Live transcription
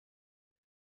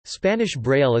Spanish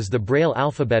Braille is the Braille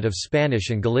alphabet of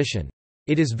Spanish and Galician.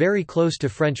 It is very close to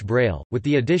French Braille, with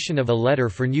the addition of a letter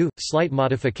for new, slight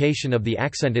modification of the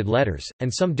accented letters,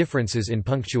 and some differences in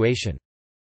punctuation.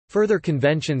 Further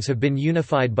conventions have been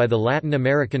unified by the Latin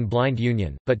American Blind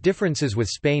Union, but differences with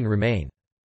Spain remain.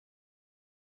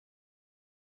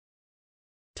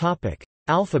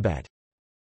 Alphabet.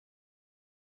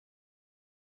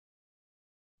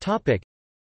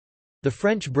 The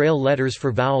French Braille letters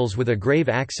for vowels with a grave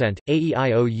accent,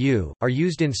 a-e-i-o-u, are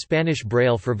used in Spanish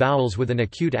Braille for vowels with an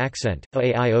acute accent,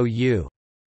 a-i-o-u.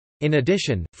 In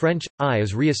addition, French I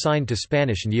is reassigned to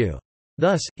Spanish nu.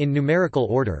 Thus, in numerical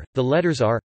order, the letters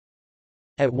are.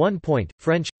 At one point,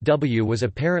 French W was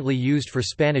apparently used for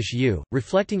Spanish U,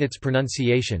 reflecting its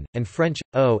pronunciation, and French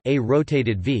O a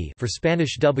rotated V for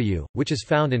Spanish W, which is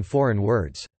found in foreign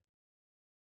words.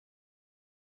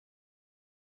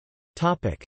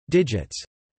 Topic: Digits.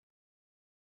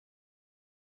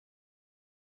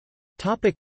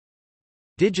 Topic: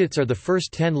 Digits are the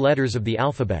first 10 letters of the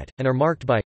alphabet, and are marked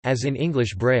by, as in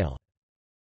English Braille.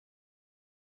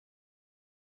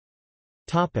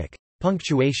 Topic: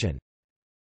 Punctuation.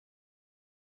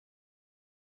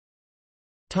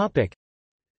 Topic: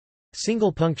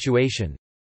 Single punctuation.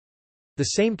 The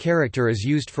same character is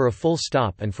used for a full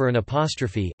stop and for an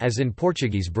apostrophe, as in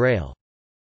Portuguese Braille.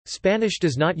 Spanish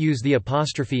does not use the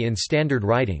apostrophe in standard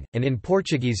writing, and in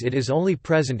Portuguese it is only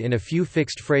present in a few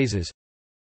fixed phrases.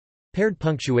 Paired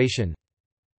punctuation.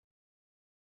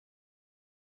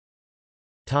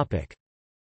 Topic: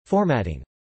 Formatting.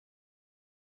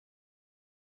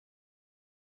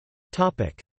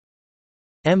 Topic: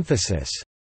 Emphasis.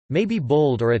 May be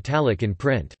bold or italic in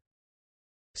print.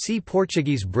 See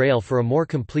Portuguese Braille for a more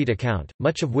complete account,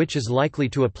 much of which is likely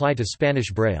to apply to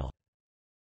Spanish Braille.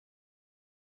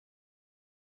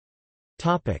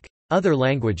 Other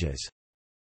languages.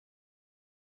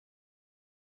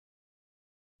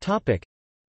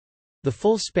 The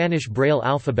full Spanish Braille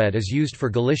alphabet is used for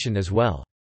Galician as well.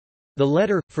 The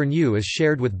letter for new is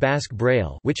shared with Basque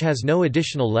Braille, which has no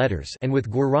additional letters, and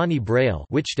with Guarani Braille,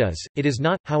 which does. It is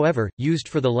not, however, used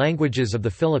for the languages of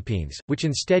the Philippines, which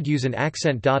instead use an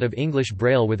accent dot of English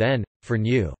Braille with n for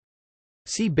new.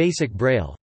 See Basic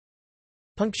Braille.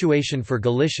 Punctuation for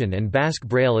Galician and Basque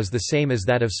Braille is the same as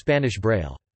that of Spanish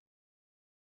Braille.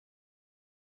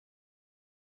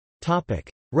 Topic: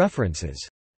 References.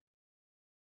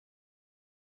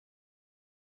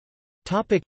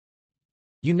 Topic: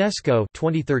 UNESCO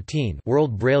 2013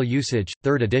 World Braille Usage,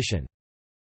 3rd edition.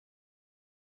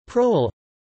 Proel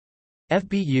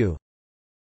FBU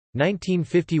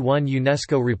 1951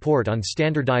 UNESCO Report on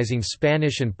Standardizing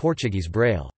Spanish and Portuguese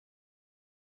Braille